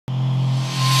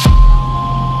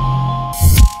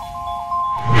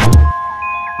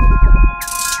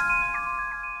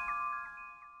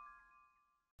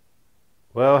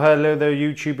Well, hello there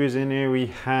YouTubers. In here we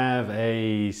have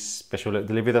a special little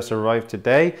delivery that's arrived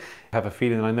today. I have a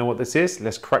feeling I know what this is.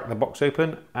 Let's crack the box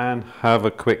open and have a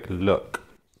quick look.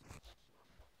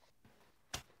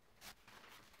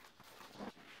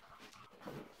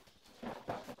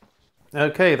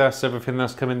 Okay, that's everything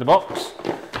that's come in the box.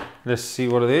 Let's see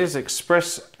what it is.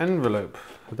 Express envelope.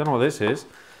 I don't know what this is.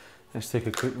 Let's take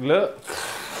a quick look.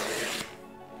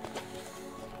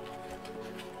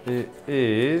 It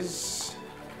is...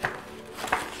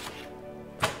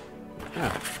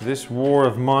 this War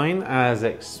of Mine, as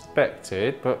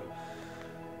expected, but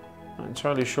not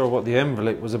entirely sure what the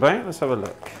envelope was about. Let's have a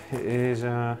look. It is,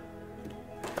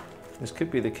 this could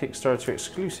be the Kickstarter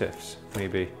exclusives,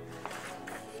 maybe.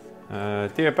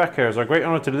 Dear backers, our great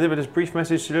honour to deliver this brief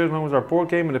message to you along with our board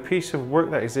game and a piece of work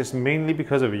that exists mainly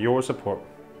because of your support.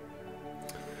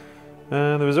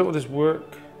 The result of this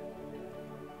work,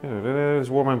 this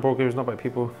War of Mine board game is not by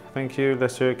people. Thank you.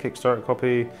 Let's hear a Kickstarter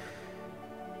copy.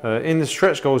 In the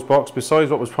stretch goals box, besides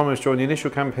what was promised during the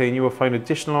initial campaign, you will find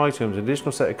additional items, an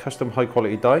additional set of custom high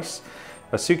quality dice,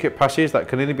 a secret passage that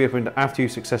can only be opened after you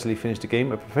successfully finish the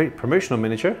game, a promotional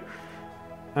miniature,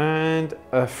 and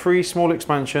a free small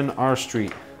expansion, Our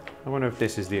Street. I wonder if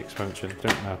this is the expansion,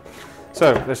 don't know.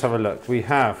 So let's have a look. We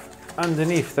have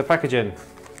underneath the packaging,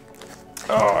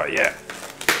 oh yeah,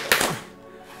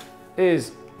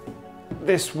 is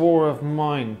this War of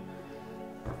Mine,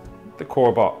 the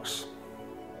core box.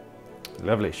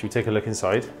 Lovely. Should we take a look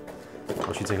inside?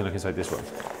 Or should we take a look inside this one?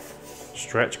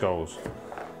 Stretch goals.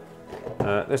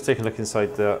 Let's take a look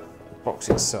inside the box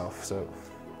itself. So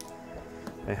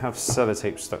they have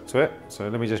sellotape stuck to it. So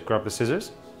let me just grab the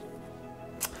scissors.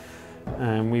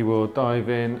 And we will dive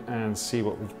in and see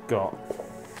what we've got.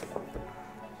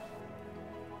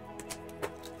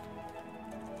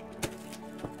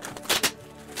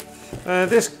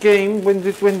 This game, when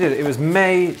did it? It was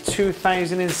May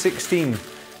 2016.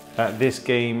 This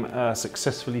game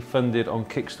successfully funded on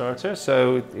Kickstarter,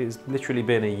 so it's literally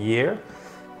been a year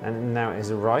and now it has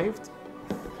arrived.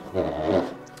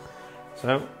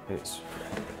 So it's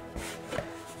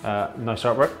nice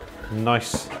artwork,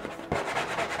 nice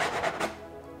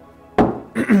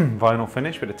vinyl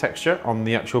finish with a texture on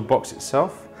the actual box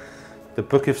itself. The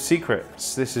Book of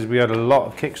Secrets. We had a lot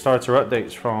of Kickstarter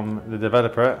updates from the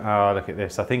developer. Look at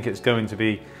this. I think it's going to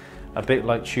be a bit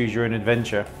like Choose Your Own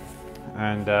Adventure.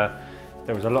 And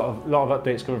there was a lot of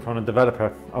updates coming from the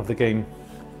developer of the game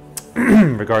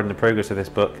regarding the progress of this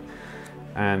book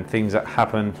and things that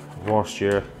happen whilst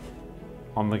you're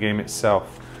on the game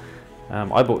itself.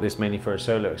 I bought this mainly for a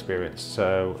solo experience,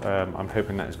 so I'm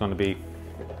hoping that it's going to be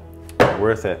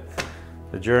worth it.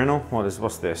 The journal,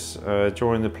 what's this?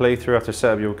 During the playthrough after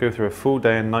setup, you'll go through a full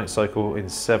day and night cycle in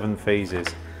 7 phases.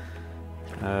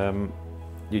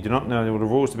 You do not know all the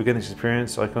rules to begin this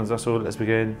experience. Icons, that's all. Let's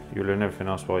begin. You'll learn everything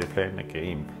else while you're playing the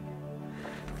game.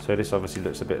 So this obviously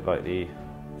looks a bit like the,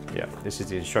 yeah, this is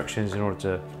the instructions in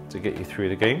order to get you through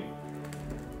the game.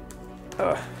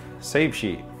 Save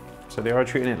sheet. So they are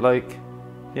treating it like,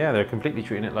 yeah, they're completely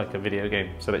treating it like a video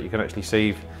game so that you can actually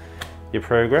save your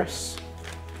progress.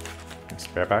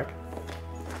 Spare bag.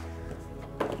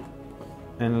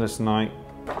 Endless night.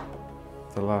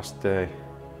 The last day.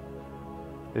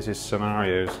 This is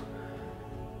scenarios.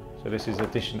 So this is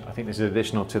addition. I think this is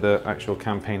additional to the actual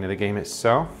campaign of the game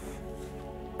itself.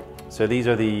 So these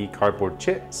are the cardboard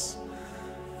chits,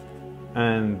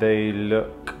 and they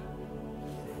look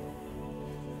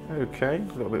okay.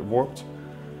 A little bit warped.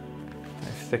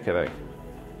 How thick are they?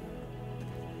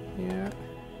 Yeah,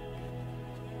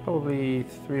 probably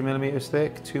 3mm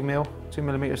thick, 2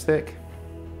 millimeters thick,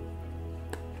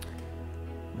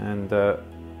 and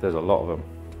there's a lot of them.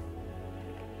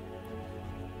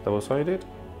 Double-sided?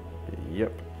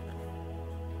 Yep.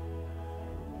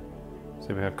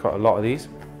 So we have got a lot of these.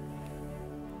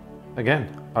 Again,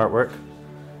 artwork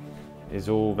is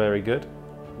all very good,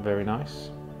 very nice.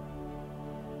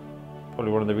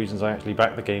 Probably one of the reasons I actually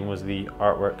backed the game was the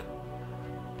artwork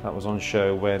that was on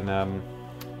show when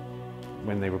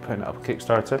they were putting it up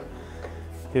Kickstarter.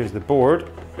 Here's the board,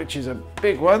 which is a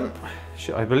big one.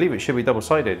 I believe it should be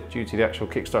double-sided due to the actual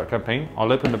Kickstarter campaign.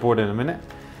 I'll open the board in a minute.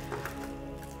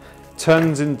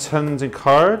 Tons and tons of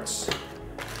cards,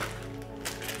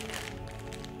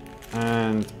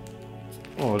 and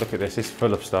oh, look at this, it's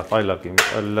full of stuff. I love games.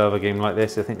 I love a game like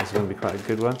this. I think this is going to be quite a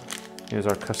good one. Here's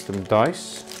our custom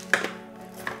dice.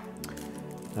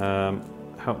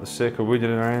 Help the circle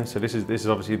wounded around. So this is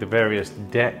obviously the various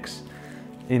decks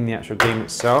in the actual game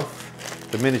itself.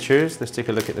 The miniatures, let's take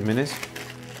a look at the minis.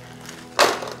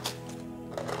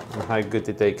 And how good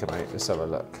did they come out? Let's have a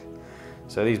look.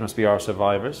 So these must be our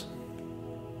survivors.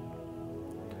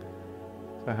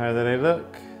 But how do they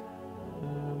look?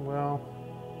 Well,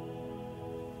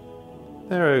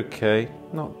 they're okay.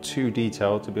 Not too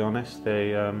detailed, to be honest.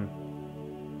 They,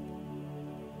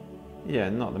 yeah,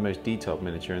 not the most detailed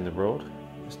miniature in the world.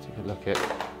 Let's take a look at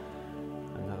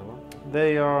another one.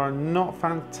 They are not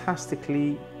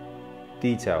fantastically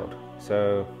detailed.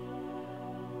 So,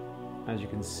 as you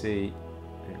can see,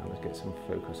 hang on, let's get some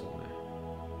focus on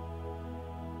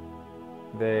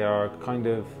there. They are kind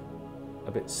of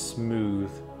a bit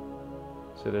smooth.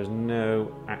 So there's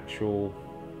no actual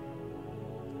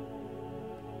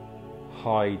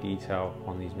high detail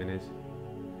on these minis.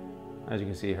 As you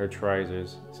can see, her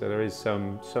trousers. So there is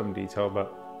some detail,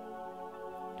 but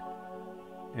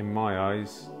in my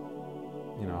eyes,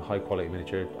 you know, a high quality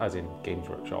miniature, as in Games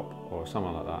Workshop or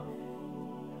something like that,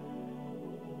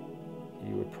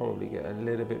 you would probably get a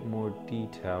little bit more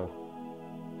detail.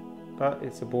 But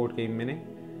it's a board game mini.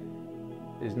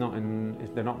 It's not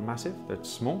they're not massive. They're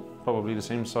small, probably the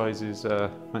same size as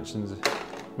Mansions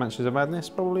of Madness,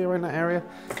 probably around that area.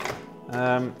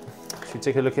 If you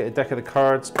take a look at a deck of the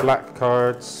cards, black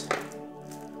cards,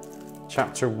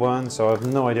 chapter 1. So I have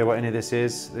no idea what any of this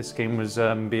is. This game was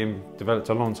being developed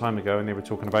a long time ago, and they were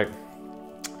talking about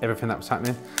everything that was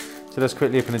happening. So let's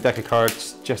quickly open a deck of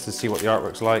cards just to see what the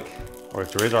artwork's like, or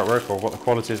if there is artwork, or what the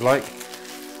quality is like.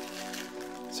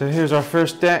 So here's our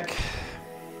first deck.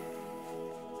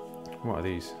 What are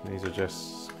these? These are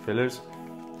just fillers.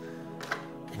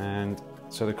 And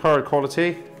so the card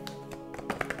quality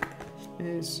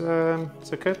is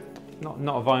it's okay. Not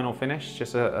a vinyl finish,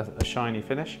 just a shiny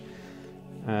finish.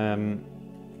 But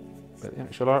the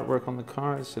actual artwork on the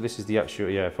cards. So this is the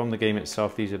actual, yeah, from the game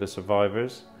itself. These are the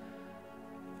survivors.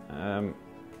 Private.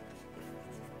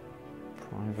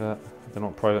 I don't know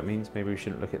what private means. Maybe we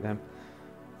shouldn't look at them.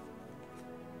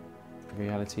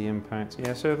 Reality impact.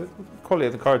 Yeah, so the quality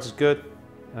of the cards is good.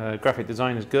 Graphic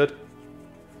design is good.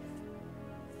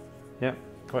 Yeah,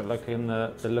 quite liking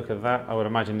the look of that. I would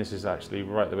imagine this is actually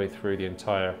right the way through the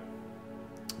entire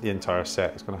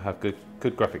set. It's going to have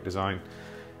good graphic design,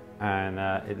 and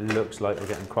it looks like we're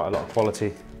getting quite a lot of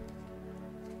quality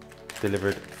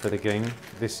delivered for the game.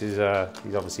 This is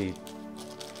these obviously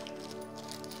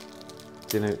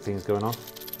denote things going on.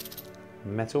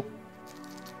 Metal.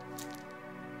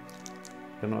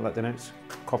 Don't know what that denotes.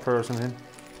 Copper or something.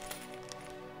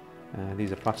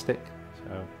 These are plastic,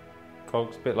 so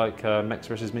cogs, a bit like Mechs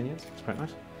vs Minions. It's quite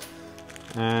nice.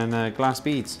 And glass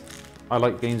beads. I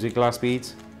like games with glass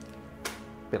beads.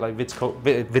 A bit like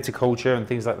viticulture and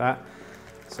things like that.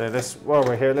 So while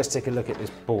we're here, let's take a look at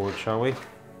this board, shall we?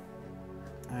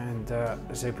 And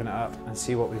let's open it up and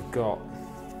see what we've got.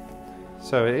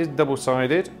 So it is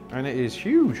double-sided and it is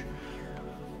huge.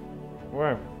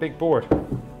 Wow, big board.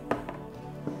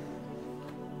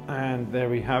 And there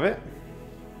we have it.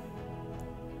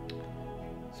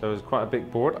 So it's quite a big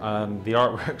board. The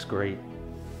artwork's great.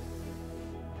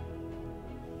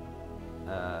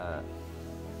 Yeah,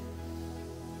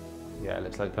 it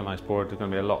looks like a nice board. There's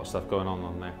going to be a lot of stuff going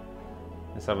on there.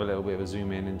 Let's have a little bit of a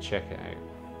zoom in and check it out.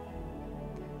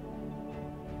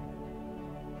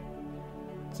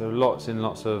 So lots and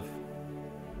lots of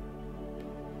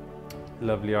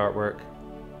lovely artwork.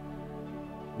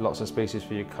 Lots of spaces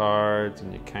for your cards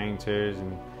and your counters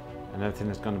and everything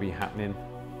that's going to be happening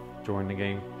during the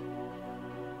game.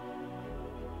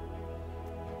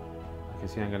 I can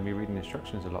see I'm going to be reading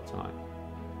instructions a lot tonight.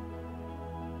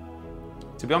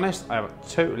 To be honest, I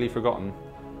have totally forgotten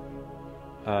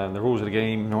the rules of the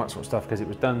game and all that sort of stuff because it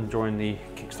was done during the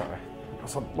Kickstarter.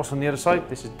 What's on the other side?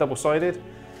 This is double-sided.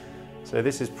 So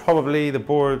this is probably the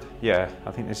board. Yeah,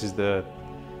 I think this is the...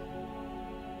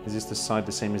 Is this the side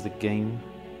the same as the game?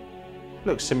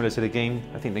 Looks similar to the game.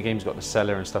 I think the game's got the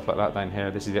cellar and stuff like that down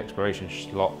here. This is the exploration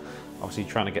slot. Obviously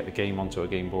trying to get the game onto a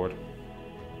game board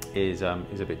is a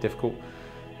bit difficult.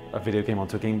 A video game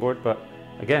onto a game board, but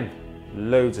again,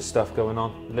 loads of stuff going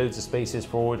on. Loads of spaces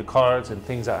for all the cards and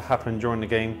things that happen during the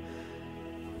game.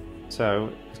 So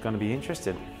it's going to be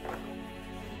interesting.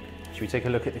 Should we take a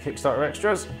look at the Kickstarter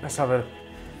extras? Let's have a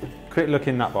quick look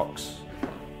in that box.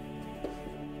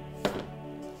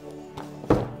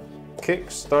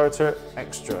 Kickstarter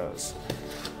extras.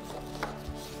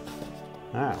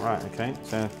 Right, okay.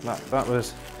 So that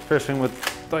was first thing we'll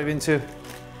dive into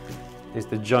is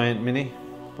the giant mini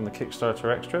from the Kickstarter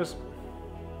extras.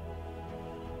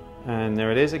 And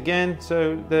there it is again.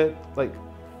 So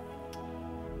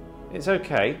it's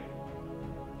okay.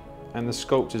 And the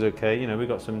sculpt is okay. You know, we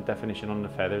got some definition on the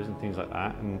feathers and things like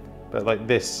that. But like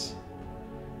this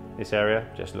area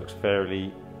just looks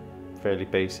fairly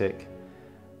basic.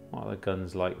 What are the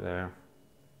guns like there?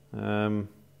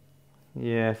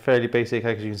 Yeah, fairly basic.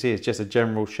 As you can see, it's just a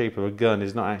general shape of a gun.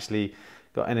 It's not actually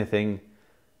got anything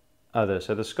other.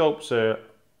 So the sculpts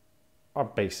are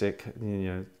basic, you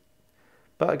know.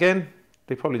 But again,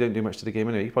 they probably don't do much to the game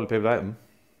anyway. You probably play without them.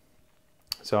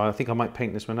 So I think I might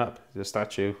paint this one up. The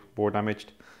statue, war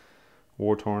damaged,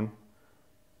 war torn.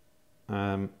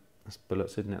 That's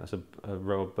bullets, isn't it? That's a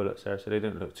row of bullets there, so they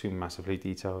don't look too massively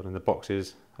detailed. And the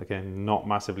boxes, again, not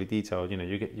massively detailed. You know,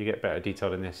 you get better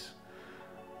detail than this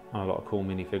on a lot of cool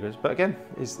minifigures. But again,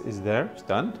 is there? It's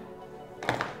done.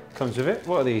 Comes with it.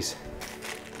 What are these?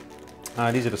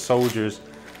 These are the soldiers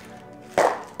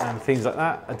and things like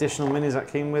that. Additional minis that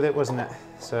came with it, wasn't it?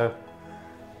 So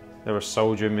there were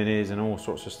soldier minis and all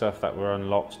sorts of stuff that were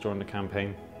unlocked during the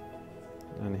campaign.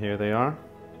 And here they are.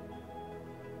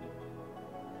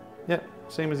 Yep,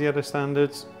 same as the other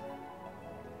standards.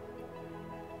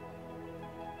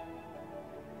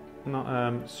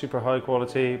 Not super high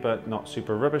quality, but not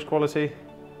super rubbish quality.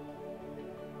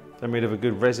 They're made of a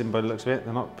good resin by the looks of it.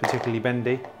 They're not particularly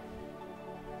bendy.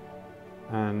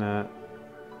 And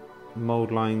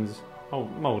mold lines,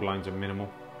 mold lines are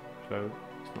minimal, so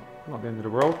it's not the end of the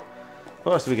world.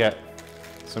 What else do we get?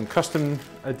 Some custom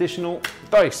additional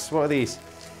dice. What are these?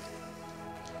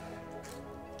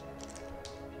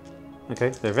 Okay,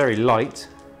 they're very light.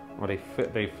 Well,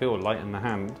 they feel light in the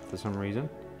hand for some reason.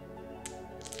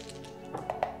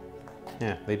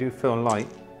 Yeah, they do feel light.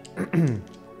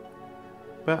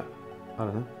 But I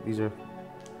don't know. These are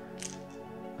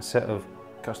a set of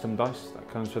custom dice that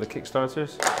comes for the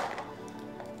Kickstarters.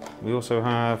 We also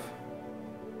have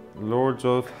Lords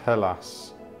of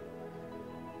Hellas.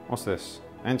 What's this?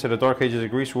 Enter the Dark Ages of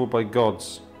Greece ruled by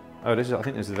gods. Oh, this is, I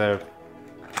think this is their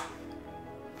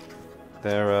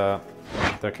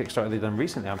Kickstarter they've done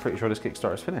recently. I'm pretty sure this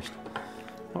Kickstarter is finished.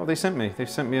 What have they sent me? They've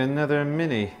sent me another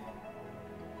mini.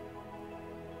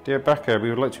 Dear backer, we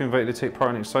would like to invite you to take part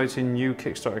in an exciting new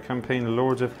Kickstarter campaign,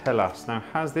 Lords of Hellas. Now,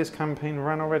 has this campaign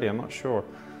run already? I'm not sure.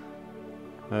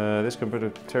 This can put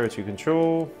a territory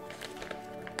control.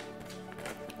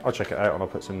 I'll check it out and I'll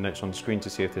put some notes on the screen to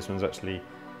see if this one's actually,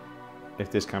 if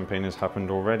this campaign has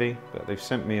happened already. But they've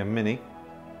sent me a mini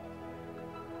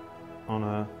on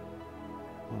a,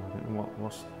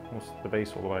 what's the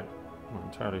base all like? I'm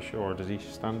not entirely sure. Does he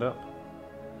stand up?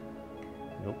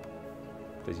 Nope.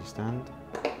 Does he stand?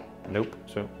 Nope.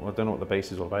 So well, I don't know what the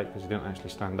base is all about because he didn't actually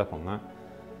stand up on that.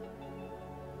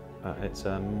 It's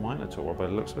a Minotaur by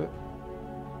the looks of it,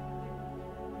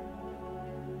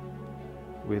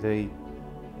 with a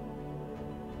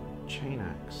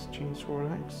chainsaw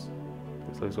axe.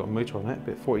 Looks like it's got a motor on it, a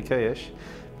bit 40k-ish.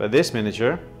 But this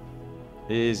miniature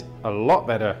is a lot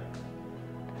better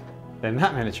than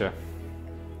that miniature.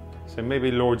 So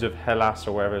maybe Lords of Hellas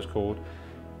or whatever it's called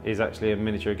is actually a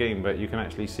miniature game, but you can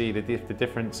actually see the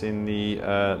difference in the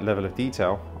level of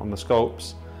detail on the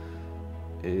sculpts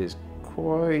is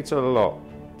quite a lot.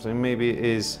 So maybe it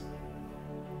is,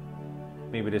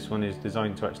 maybe this one is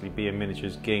designed to actually be a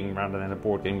miniatures game rather than a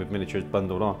board game with miniatures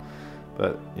bundled on.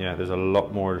 But yeah, there's a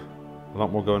lot more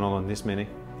going on this mini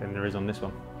than there is on this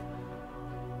one.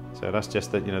 So that's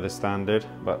just the, you know, the standard,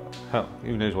 but hell,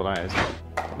 who knows what that is?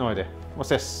 No idea. What's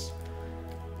this?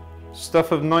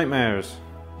 Stuff of Nightmares.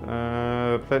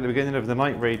 Play at the beginning of the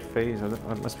Night Raid phase.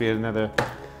 That must be another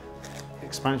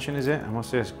expansion, is it? And what's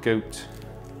this? Goat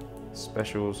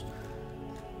specials.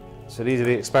 So these are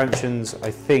the expansions,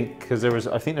 I think, because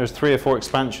I think there was 3 or 4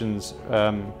 expansions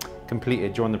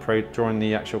completed during the parade, during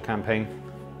the actual campaign,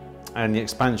 and the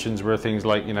expansions were things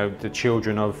like, you know, the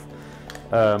children of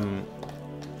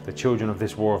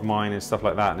this war of mine and stuff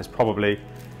like that. And it's probably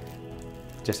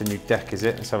just a new deck, is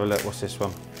it? Let's have a look. What's this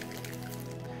one?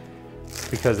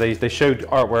 Because they showed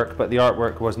artwork, but the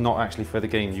artwork was not actually for the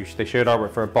game. They showed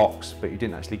artwork for a box, but you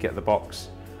didn't actually get the box.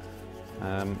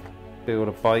 Build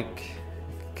a bike,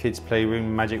 kids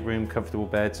playroom, magic room, comfortable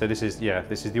bed. So this is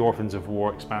the Orphans of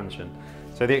War expansion.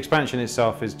 So the expansion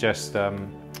itself is just a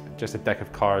deck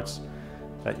of cards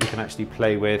that you can actually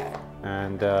play with,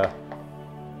 and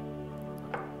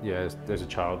yeah, there's a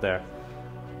child there,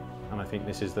 and I think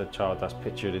this is the child that's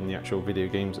pictured in the actual video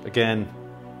games. Again,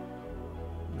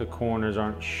 the corners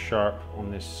aren't sharp on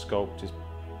this sculpt. It's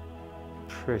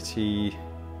pretty,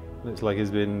 looks like it's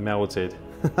been melted.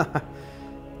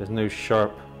 There's no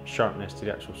sharpness to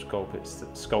the actual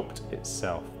sculpt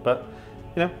itself. But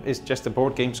you know, it's just a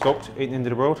board game sculpt, ain't the end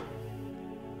of the world.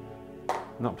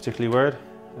 Not particularly worried.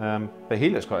 But he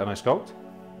looks quite a nice sculpt.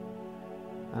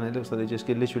 And it looks like they just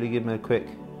literally give him a quick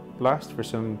blast for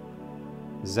some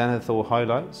zenithal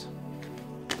highlights.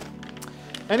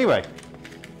 Anyway,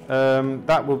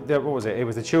 what was it? It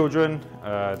was the children.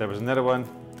 There was another one.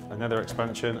 another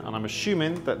expansion, and I'm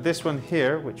assuming that this one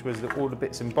here, which was all the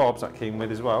bits and bobs that came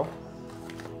with as well,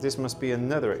 this must be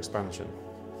another expansion.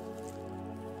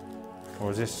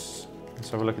 Or is this, let's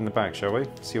have a look in the bag, shall we?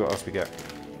 See what else we get.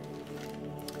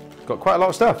 Got quite a lot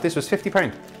of stuff. This was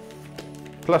 £50.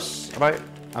 Plus about,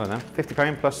 I don't know,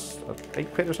 £50 plus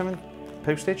 £8 or something,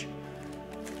 postage.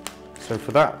 So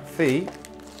for that fee,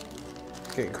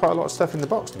 getting quite a lot of stuff in the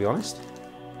box, to be honest.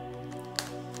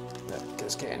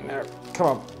 Let's get in there. Come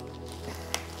on.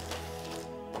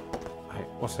 Right,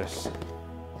 what's this?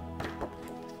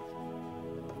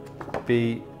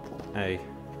 B.A.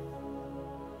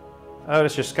 Oh,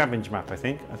 that's your scavenge map, I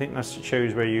think. I think that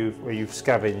shows where you've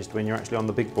scavenged when you're actually on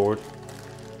the big board.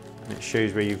 And it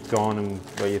shows where you've gone and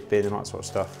where you've been and that sort of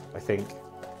stuff, I think.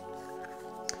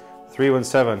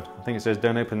 317. I think it says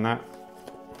don't open that.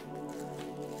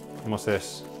 And what's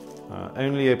this?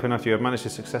 Only open after you have managed to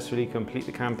successfully complete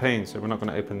the campaign, so we're not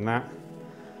going to open that.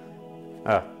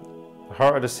 The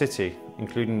Heart of the City,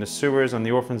 including the sewers and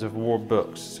the Orphans of War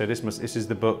books. So this is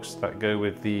the books that go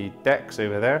with the decks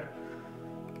over there.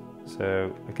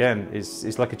 So again,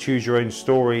 it's like a choose your own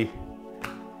story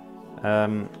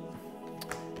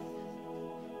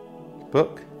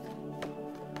book.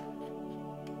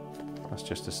 That's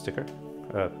just a sticker,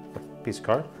 a piece of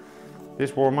card.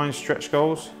 This War Mine stretch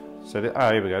goals. So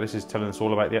here we go. This is telling us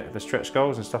all about the stretch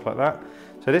goals and stuff like that.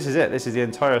 So this is it. This is the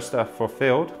entire stuff for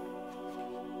Field.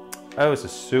 Oh, it's the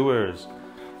sewers.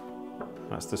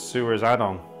 That's the sewers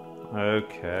add-on.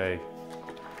 Okay.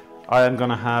 I am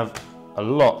going to have a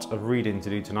lot of reading to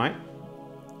do tonight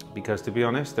because, to be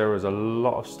honest, there was a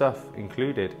lot of stuff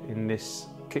included in this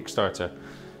Kickstarter,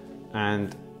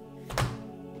 and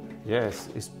yes,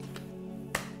 it's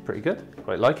pretty good.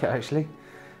 Quite like it, actually.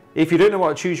 If you don't know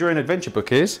what a choose your own adventure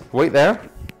book is, wait there.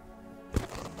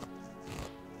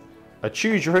 A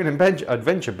choose your own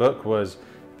adventure book was,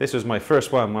 this was my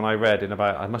first one when I read in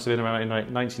about, I must have been around in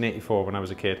 1984 when I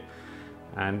was a kid.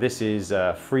 And this is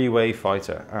Freeway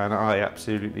Fighter, and I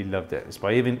absolutely loved it. It's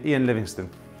by Ian Livingstone.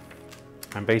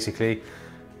 And basically,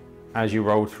 as you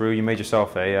rolled through, you made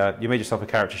yourself a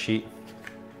character sheet,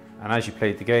 and as you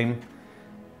played the game,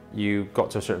 you got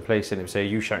to a certain place, and it would say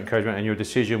 "You shout encouragement," and your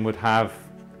decision would have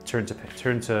turn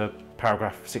to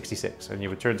paragraph 66, and you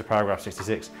would turn to paragraph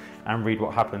 66 and read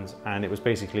what happens. And it was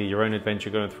basically your own adventure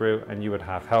going through, and you would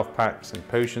have health packs and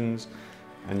potions,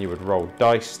 and you would roll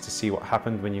dice to see what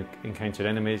happened when you encountered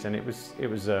enemies. And it was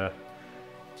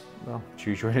well,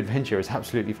 choose your own adventure. It's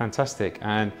absolutely fantastic.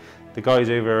 And the guys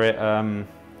over at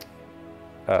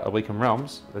Awaken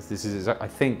Realms, I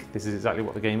think this is exactly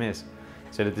what the game is.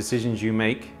 So the decisions you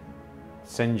make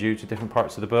send you to different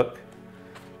parts of the book,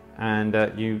 and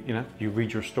you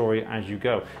read your story as you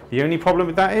go. The only problem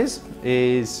with that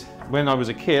is when I was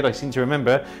a kid, I seem to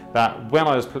remember that when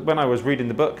I was reading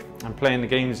the book and playing the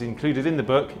games included in the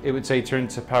book, it would say turn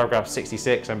to paragraph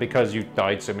 66, and because you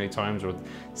died so many times, or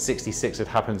 66 had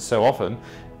happened so often,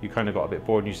 you kind of got a bit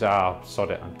bored and you said, "Ah, sod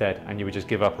it, I'm dead," and you would just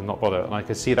give up and not bother. And I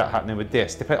could see that happening with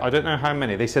this. I don't know how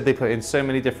many. They said they put in so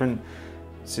many different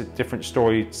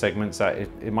story segments that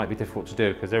it might be difficult to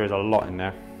do because there is a lot in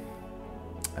there.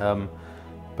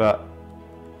 But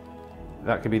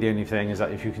that could be the only thing, is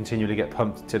that if you continually get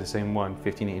pumped to the same one,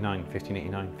 1589,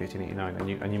 1589,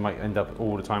 1589, and you might end up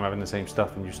all the time having the same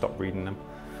stuff and you stop reading them.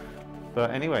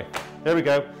 But anyway, there we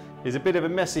go. It's a bit of a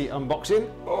messy unboxing.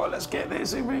 Oh, let's get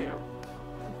this in here.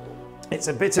 It's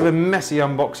a bit of a messy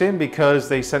unboxing because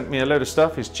they sent me a load of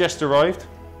stuff. It's just arrived.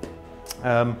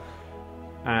 Yeah,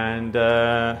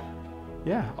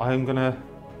 I'm gonna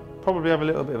probably have a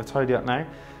little bit of a tidy up now,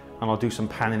 and I'll do some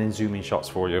panning and zooming shots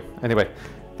for you. Anyway,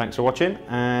 thanks for watching,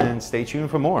 and stay tuned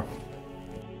for more.